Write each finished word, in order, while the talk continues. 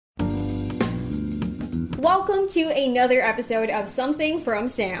Welcome to another episode of Something from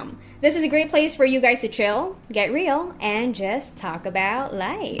Sam. This is a great place for you guys to chill, get real, and just talk about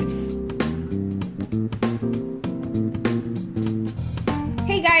life.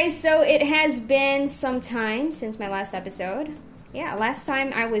 Hey guys, so it has been some time since my last episode. Yeah, last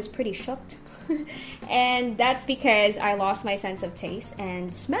time I was pretty shocked. And that's because I lost my sense of taste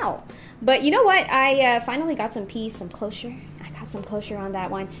and smell. But you know what? I finally got some peace, some closure. I got some closure on that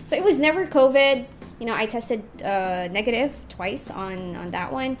one. So it was never COVID. You know, I tested negative twice on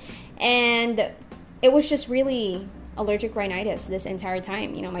that one. And it was just really allergic rhinitis this entire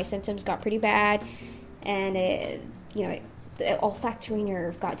time. You know, my symptoms got pretty bad. And, the olfactory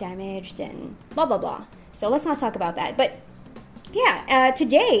nerve got damaged and blah, blah, blah. So let's not talk about that. But yeah,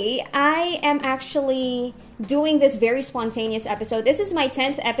 today I am actually doing this very spontaneous episode. This is my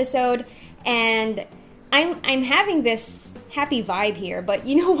 10th episode, and I'm having this happy vibe here. But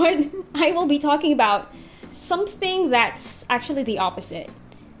you know what? I will be talking about something that's actually the opposite.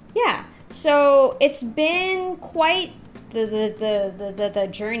 Yeah, so it's been quite the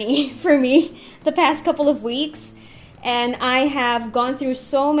journey for me the past couple of weeks, and I have gone through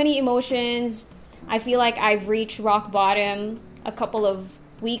so many emotions. I feel like I've reached rock bottom a couple of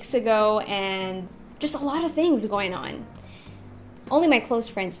weeks ago, and just a lot of things going on. Only my close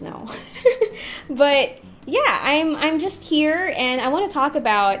friends know. But yeah, I'm just here, and I want to talk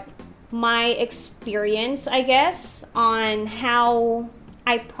about my experience, I guess, on how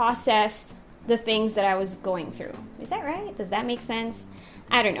I processed the things that I was going through. Is that right? Does that make sense?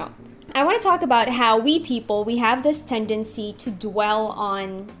 I don't know. I want to talk about how we people, we have this tendency to dwell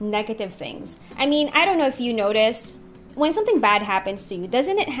on negative things. I mean, I don't know if you noticed, when something bad happens to you,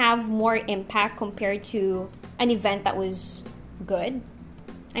 doesn't it have more impact compared to an event that was good?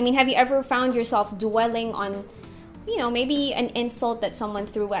 I mean, have you ever found yourself dwelling on, maybe an insult that someone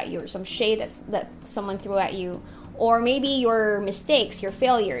threw at you, or some shade that someone threw at you, or maybe your mistakes, your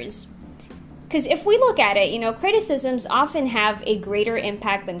failures? Because if we look at it, criticisms often have a greater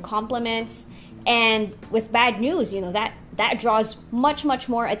impact than compliments. And with bad news, that draws much, much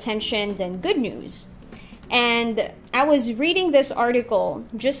more attention than good news. And I was reading this article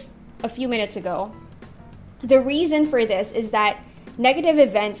just a few minutes ago. The reason for this is that negative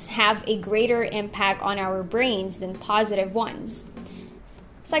events have a greater impact on our brains than positive ones.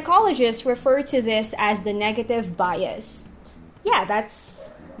 Psychologists refer to this as the negative bias. Yeah, that's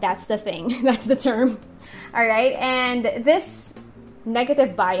the thing. That's the term. All right. And this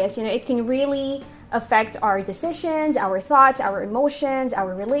negative bias, it can really affect our decisions, our thoughts, our emotions,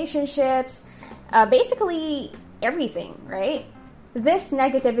 our relationships, basically everything, right? This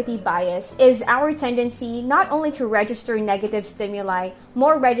negativity bias is our tendency not only to register negative stimuli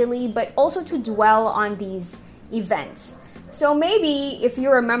more readily, but also to dwell on these events. So maybe if you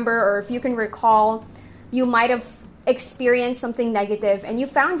remember, or if you can recall, you might have experienced something negative and you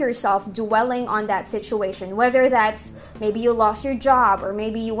found yourself dwelling on that situation, whether that's maybe you lost your job, or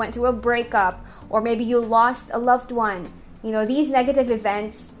maybe you went through a breakup, or maybe you lost a loved one. These negative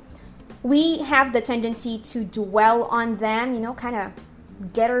events, we have the tendency to dwell on them, kind of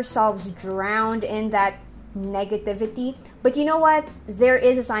get ourselves drowned in that negativity. But you know what? There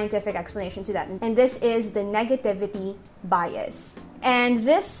is a scientific explanation to that, and this is the negativity bias. And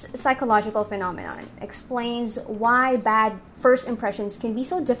this psychological phenomenon explains why bad first impressions can be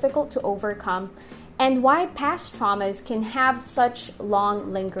so difficult to overcome, and why past traumas can have such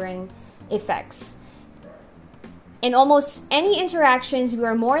long lingering effects. In almost any interactions, we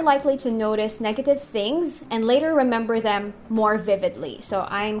are more likely to notice negative things and later remember them more vividly. So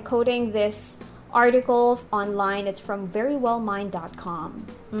I'm quoting this article online. It's from verywellmind.com.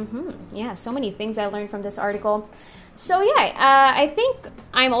 Yeah, so many things I learned from this article. So yeah, I think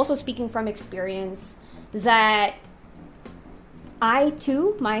I'm also speaking from experience that I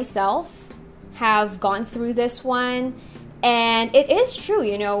too myself have gone through this one. And it is true,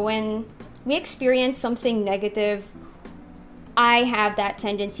 when we experience something negative, I have that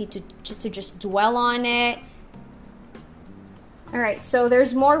tendency to just dwell on it. All right, so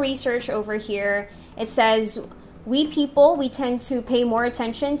there's more research over here. It says, we people, we tend to pay more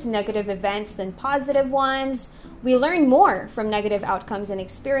attention to negative events than positive ones. We learn more from negative outcomes and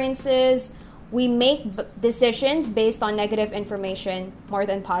experiences. We make decisions based on negative information more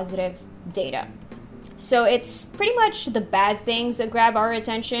than positive data. So it's pretty much the bad things that grab our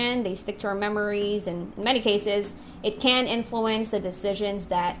attention. They stick to our memories, and in many cases, it can influence the decisions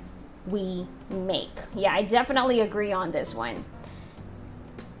that we make. Yeah, I definitely agree on this one.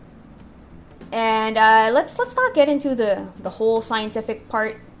 And let's not get into the whole scientific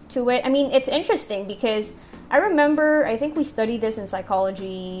part to it. I mean, it's interesting because I remember, I think we studied this in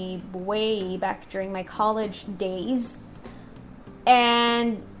psychology way back during my college days.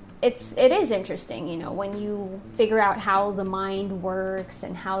 And it is interesting, you know, when you figure out how the mind works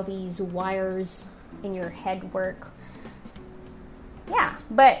and how these wires in your head work. Yeah,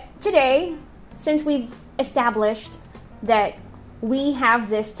 but today, since we've established that we have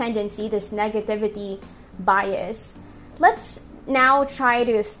this tendency, this negativity bias, let's now try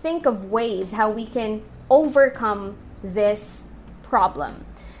to think of ways how we can overcome this problem,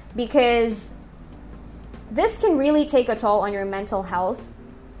 because this can really take a toll on your mental health.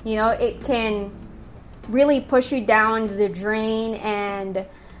 You know, it can really push you down the drain, and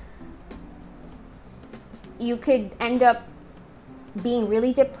you could end up being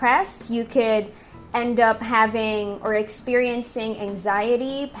really depressed. You could end up having or experiencing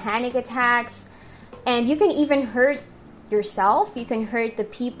anxiety, panic attacks, and you can even hurt yourself. You can hurt the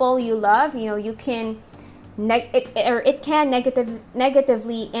people you love. You know, you can it can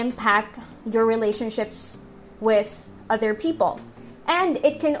negatively impact your relationships with other people. And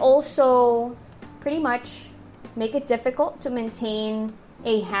it can also pretty much make it difficult to maintain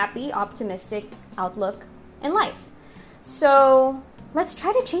a happy, optimistic outlook in life. So let's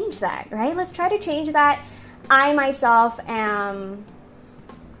try to change that, right? Let's try to change that. I myself am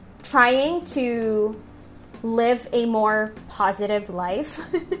trying to live a more positive life,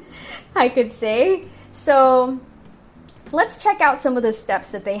 I could say. So let's check out some of the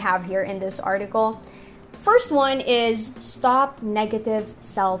steps that they have here in this article. First one is stop negative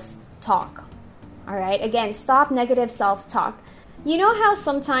self-talk. All right, again, stop negative self-talk. You know how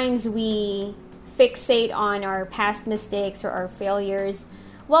sometimes we fixate on our past mistakes or our failures?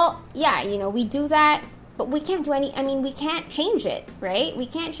 Well, yeah, you know, we do that, but we can't do we can't change it, right? We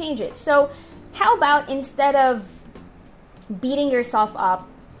can't change it. So how about instead of beating yourself up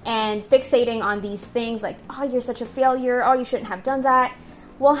and fixating on these things like, oh, you're such a failure, oh, you shouldn't have done that.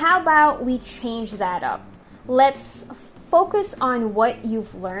 Well, how about we change that up? Let's focus on what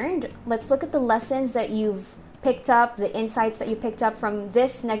you've learned. Let's look at the lessons that you've picked up, the insights that you picked up from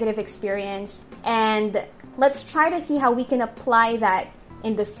this negative experience, and let's try to see how we can apply that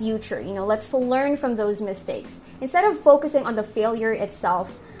in the future. You know, let's learn from those mistakes. Instead of focusing on the failure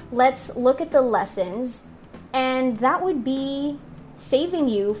itself, let's look at the lessons, and that would be saving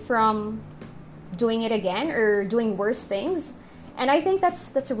you from doing it again or doing worse things. And I think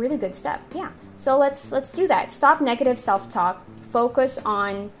that's a really good step. Yeah. So let's do that. Stop negative self-talk. Focus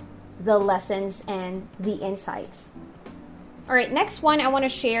on the lessons and the insights. All right, next one I want to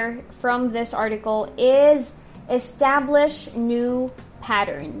share from this article is establish new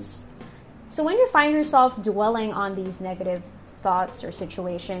patterns. So when you find yourself dwelling on these negative thoughts or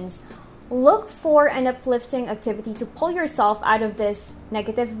situations, look for an uplifting activity to pull yourself out of this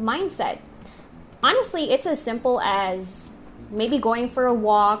negative mindset. Honestly, it's as simple as maybe going for a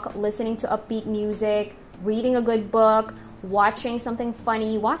walk, listening to upbeat music, reading a good book, watching something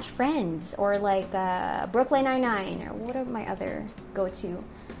funny, watch Friends, or like Brooklyn Nine-Nine, or what are my other go-to?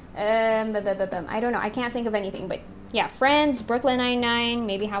 I don't know, I can't think of anything, but yeah, Friends, Brooklyn Nine-Nine,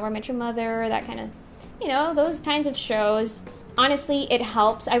 maybe How I Met Your Mother, that kind of, you know, those kinds of shows. Honestly, it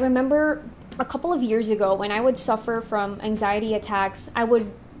helps. I remember a couple of years ago when I would suffer from anxiety attacks, I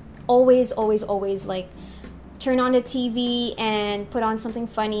would always like turn on the TV and put on something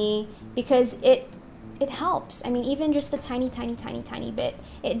funny, because it helps. I mean, even just the tiny bit,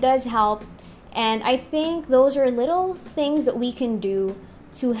 it does help. And I think those are little things that we can do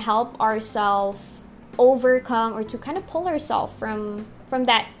to help ourselves overcome, or to kind of pull ourselves from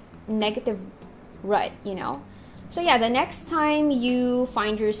that negative rut, you know? So yeah, the next time you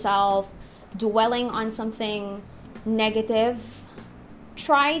find yourself dwelling on something negative,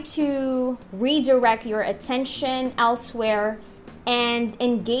 try to redirect your attention elsewhere and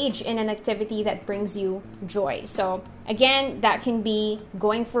engage in an activity that brings you joy. So again, that can be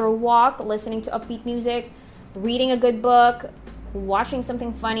going for a walk, listening to upbeat music, reading a good book, watching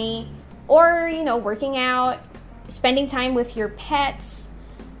something funny, or, you know, working out, spending time with your pets.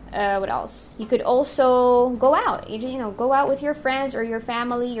 What else? You could also go out, go out with your friends or your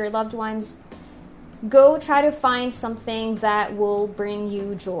family, your loved ones. Go try to find something that will bring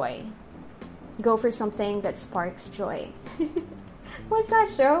you joy. Go for something that sparks joy. What's that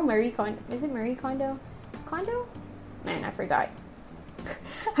show? Marie Kondo. Is it Marie Kondo? Kondo? Man, I forgot.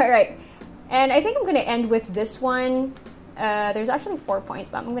 All right. And I think I'm going to end with this one. There's actually 4 points,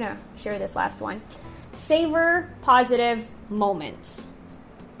 but I'm going to share this last one. Savor positive moments.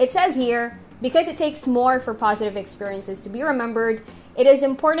 It says here, because it takes more for positive experiences to be remembered, it is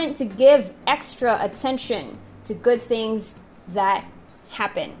important to give extra attention to good things that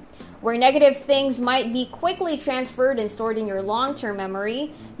happen. Where negative things might be quickly transferred and stored in your long-term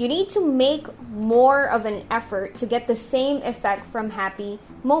memory, you need to make more of an effort to get the same effect from happy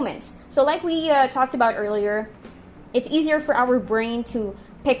moments. So like we talked about earlier, it's easier for our brain to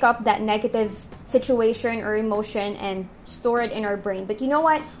pick up that negative situation or emotion and store it in our brain. But you know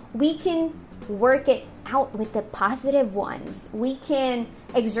what? We can work it out with the positive ones. We can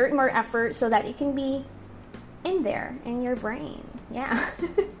exert more effort so that it can be in there, in your brain. Yeah.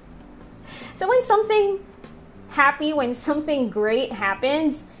 So when something happy, when something great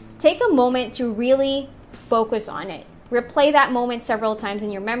happens, take a moment to really focus on it. Replay that moment several times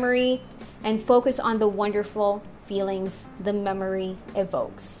in your memory and focus on the wonderful feelings the memory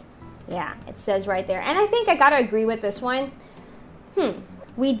evokes. Yeah, it says right there. And I think I gotta agree with this one.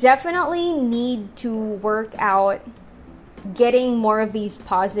 We definitely need to work out getting more of these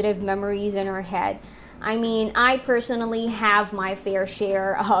positive memories in our head. I mean, I personally have my fair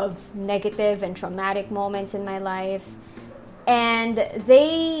share of negative and traumatic moments in my life, and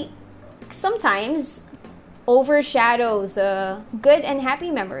they sometimes overshadow the good and happy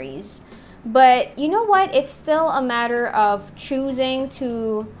memories. But you know what? It's still a matter of choosing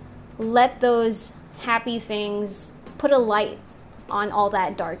to let those happy things put a light on all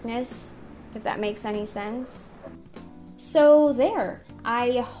that darkness, if that makes any sense. So there.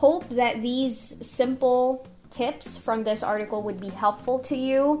 I hope that these simple tips from this article would be helpful to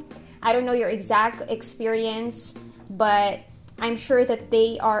you. I don't know your exact experience, but I'm sure that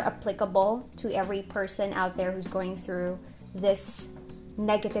they are applicable to every person out there who's going through this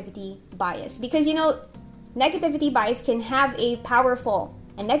negativity bias. Because you know, negativity bias can have a powerful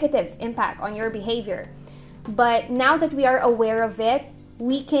and negative impact on your behavior. But now that we are aware of it,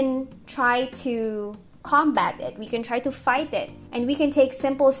 we can try to combat it, we can try to fight it, and we can take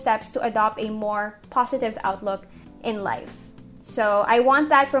simple steps to adopt a more positive outlook in life. So I want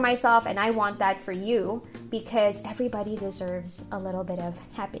that for myself and I want that for you, because everybody deserves a little bit of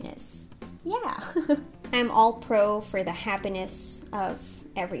happiness. Yeah. I'm all pro for the happiness of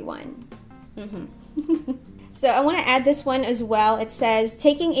everyone. So I want to add this one as well. It says,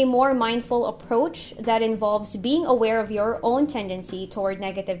 taking a more mindful approach that involves being aware of your own tendency toward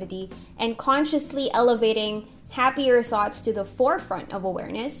negativity and consciously elevating happier thoughts to the forefront of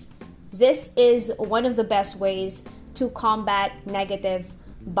awareness. This is one of the best ways to combat negative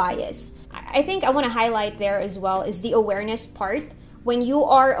bias. I think I want to highlight there as well is the awareness part. When you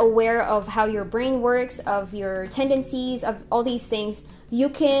are aware of how your brain works, of your tendencies, of all these things, you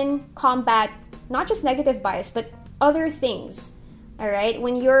can combat not just negative bias, but other things, all right?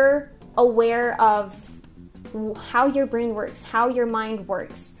 When you're aware of how your brain works, how your mind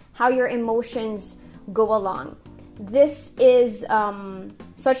works, how your emotions go along, this is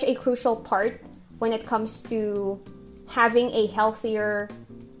such a crucial part when it comes to having a healthier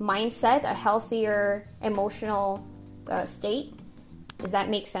mindset, a healthier emotional state. Does that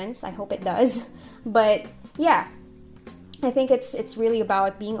make sense? I hope it does. But yeah, I think it's really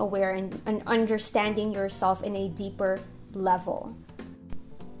about being aware and understanding yourself in a deeper level.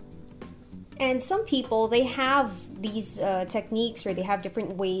 And some people, they have these techniques, or they have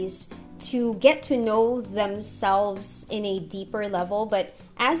different ways to get to know themselves in a deeper level. But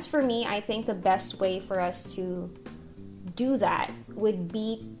as for me, I think the best way for us to do that would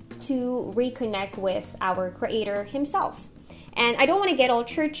be to reconnect with our Creator Himself. And I don't want to get all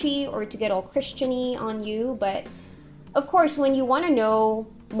churchy or to get all Christian-y on you, but of course, when you want to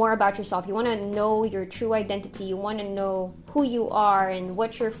know more about yourself, you want to know your true identity, you want to know who you are and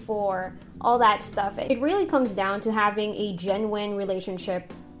what you're for, all that stuff, it really comes down to having a genuine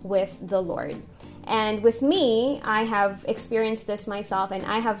relationship with the Lord. And with me, I have experienced this myself, and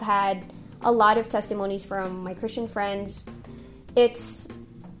I have had a lot of testimonies from my Christian friends. It's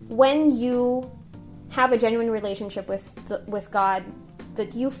when you have a genuine relationship with God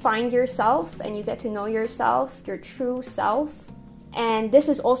that you find yourself and you get to know yourself, your true self. And this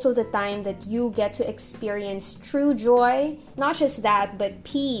is also the time that you get to experience true joy. Not just that, but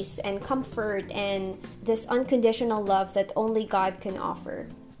peace and comfort and this unconditional love that only God can offer.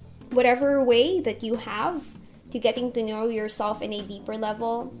 Whatever way that you have to getting to know yourself in a deeper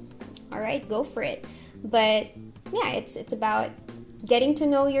level, all right, go for it. But yeah, it's about getting to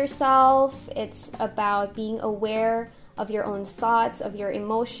know yourself. It's about being aware of your own thoughts, of your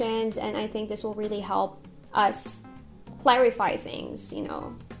emotions, and I think this will really help us clarify things, you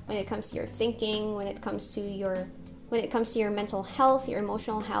know, when it comes to your thinking, when it comes to your mental health, your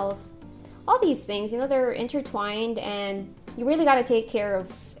emotional health, all these things, you know, they're intertwined, and you really got to take care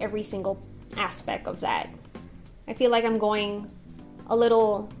of every single aspect of that. I feel like I'm going a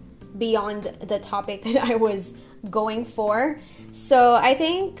little beyond the topic that I was going for. So I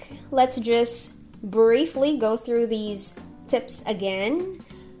think let's just briefly go through these tips again.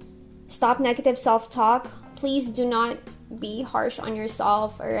 Stop negative self-talk. Please do not be harsh on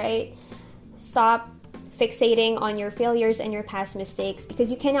yourself, all right? Stop fixating on your failures and your past mistakes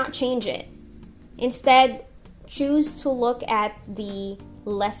because you cannot change it. Instead, choose to look at the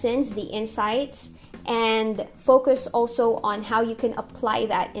lessons, the insights, and focus also on how you can apply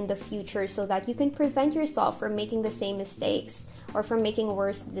that in the future so that you can prevent yourself from making the same mistakes or from making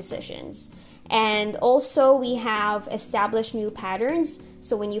worse decisions. And also, we have established new patterns.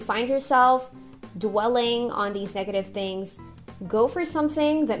 So when you find yourself dwelling on these negative things, go for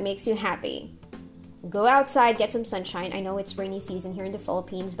something that makes you happy. Go outside, get some sunshine. I know it's rainy season here in the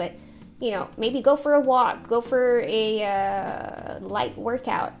Philippines, but maybe go for a walk, go for a light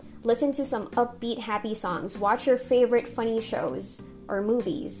workout, listen to some upbeat, happy songs, watch your favorite funny shows or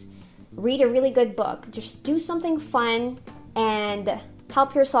movies, read a really good book. Just do something fun and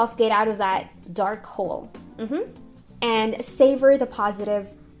help yourself get out of that dark hole. And savor the positive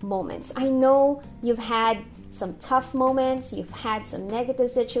moments. I know you've had some tough moments, you've had some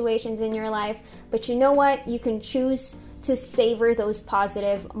negative situations in your life, but you know what? You can choose to savor those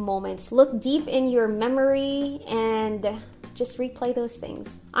positive moments. Look deep in your memory and just replay those things.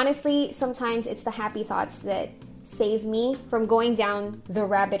 Honestly, sometimes it's the happy thoughts that save me from going down the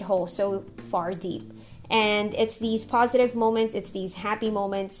rabbit hole so far deep. And it's these positive moments, it's these happy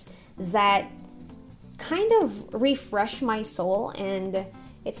moments that kind of refresh my soul. And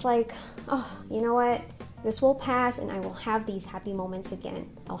it's like, oh, you know what? This will pass and I will have these happy moments again.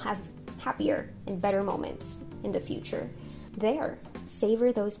 I'll have happier and better moments in the future. There,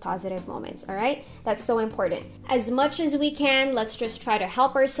 savor those positive moments, all right? That's so important. As much as we can, let's just try to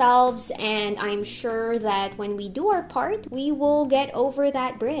help ourselves, and I'm sure that when we do our part, we will get over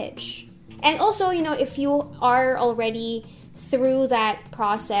that bridge. And also, if you are already through that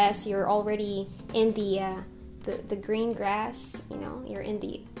process, you're already in the green grass, you're in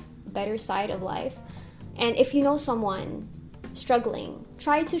the better side of life. And if you know someone struggling,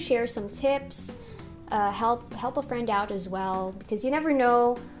 try to share some tips, help a friend out as well, because you never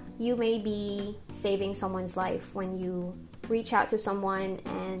know, you may be saving someone's life when you reach out to someone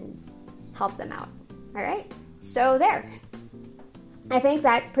and help them out. All right? So there. I think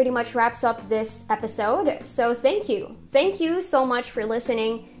that pretty much wraps up this episode. So thank you. Thank you so much for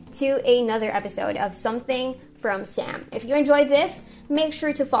listening to another episode of Something from Sam. If you enjoyed this, make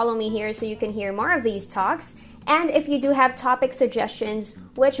sure to follow me here so you can hear more of these talks. And if you do have topic suggestions,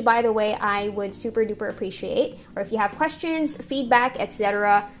 which by the way, I would super duper appreciate, or if you have questions, feedback,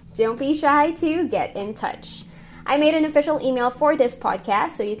 etc., don't be shy to get in touch. I made an official email for this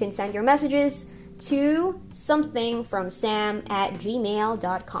podcast, so you can send your messages to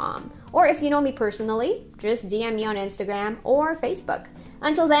somethingfromsam@gmail.com. Or if you know me personally, just DM me on Instagram or Facebook.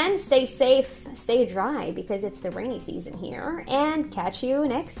 Until then, stay safe, stay dry because it's the rainy season here, and catch you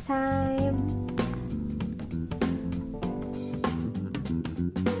next time.